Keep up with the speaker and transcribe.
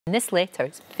In this letter,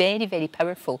 it's very, very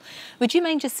powerful. Would you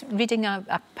mind just reading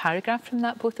a paragraph from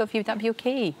that, both of you? Would that be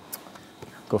okay?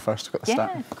 Go first, I've got the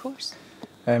start. Yeah, of course.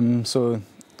 So,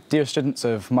 dear students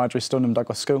of Marjorie Stoneham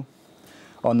Douglas School,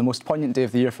 on the most poignant day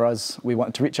of the year for us, we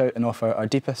want to reach out and offer our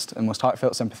deepest and most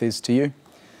heartfelt sympathies to you,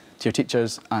 to your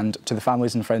teachers, and to the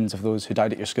families and friends of those who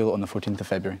died at your school on the 14th of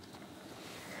February.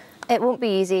 It won't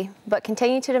be easy, but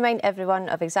continue to remind everyone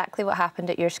of exactly what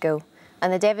happened at your school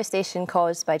and the devastation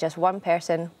caused by just one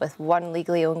person with one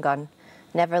legally owned gun.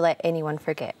 Never let anyone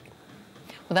forget.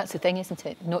 Well, that's the thing, isn't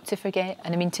it? Not to forget.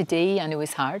 And I mean, today I know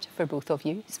is hard for both of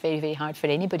you. It's very, very hard for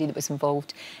anybody that was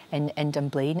involved in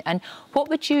Dunblane. And what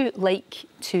would you like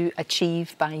to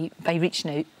achieve by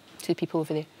reaching out to people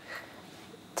over there?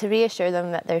 To reassure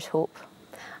them that there's hope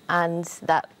and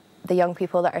that the young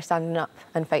people that are standing up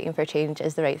and fighting for change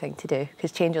is the right thing to do,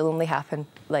 because change will only happen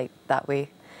like that way.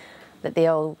 That they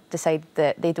all decide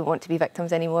that they don't want to be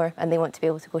victims anymore and they want to be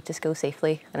able to go to school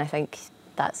safely. And I think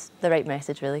that's the right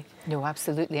message, really. No,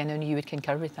 absolutely. I know you would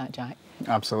concur with that, Jack.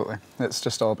 Absolutely. It's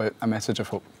just all about a message of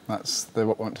hope. That's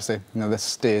what we want to say. You know,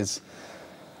 this day is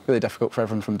really difficult for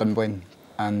everyone from Dunblane,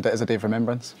 and it is a day of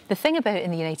remembrance. The thing about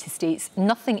in the United States,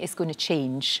 nothing is going to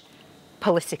change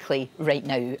politically right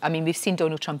now. I mean, we've seen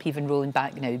Donald Trump even rolling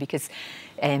back now because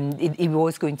he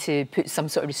was going to put some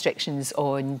sort of restrictions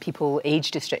on people,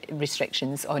 age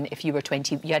restrictions on if you were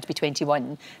 20, you had to be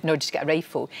 21 in order to get a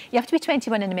rifle. You have to be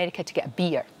 21 in America to get a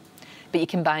beer, but you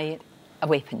can buy a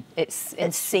weapon. It's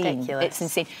insane. Ridiculous. It's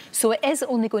insane. So it is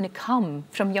only going to come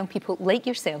from young people like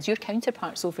yourselves, your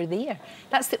counterparts over there.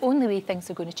 That's the only way things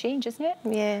are going to change, isn't it?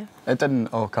 Yeah. It didn't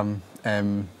all come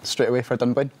straight away for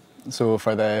Dunblane. So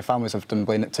for the families of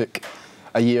Dunblane, it took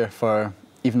a year for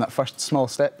even that first small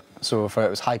step. So for it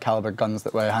was high caliber guns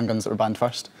that were handguns that were banned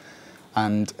first.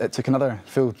 And it took another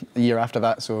full year after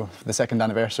that, so for the second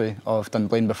anniversary of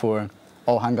Dunblane, before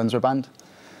all handguns were banned.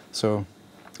 So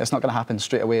it's not going to happen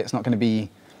straight away. It's not going to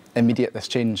be immediate, this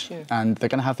change. Sure. And they're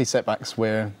going to have these setbacks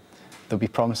where there'll be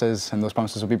promises and those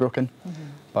promises will be broken.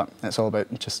 But it's all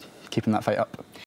about just keeping that fight up.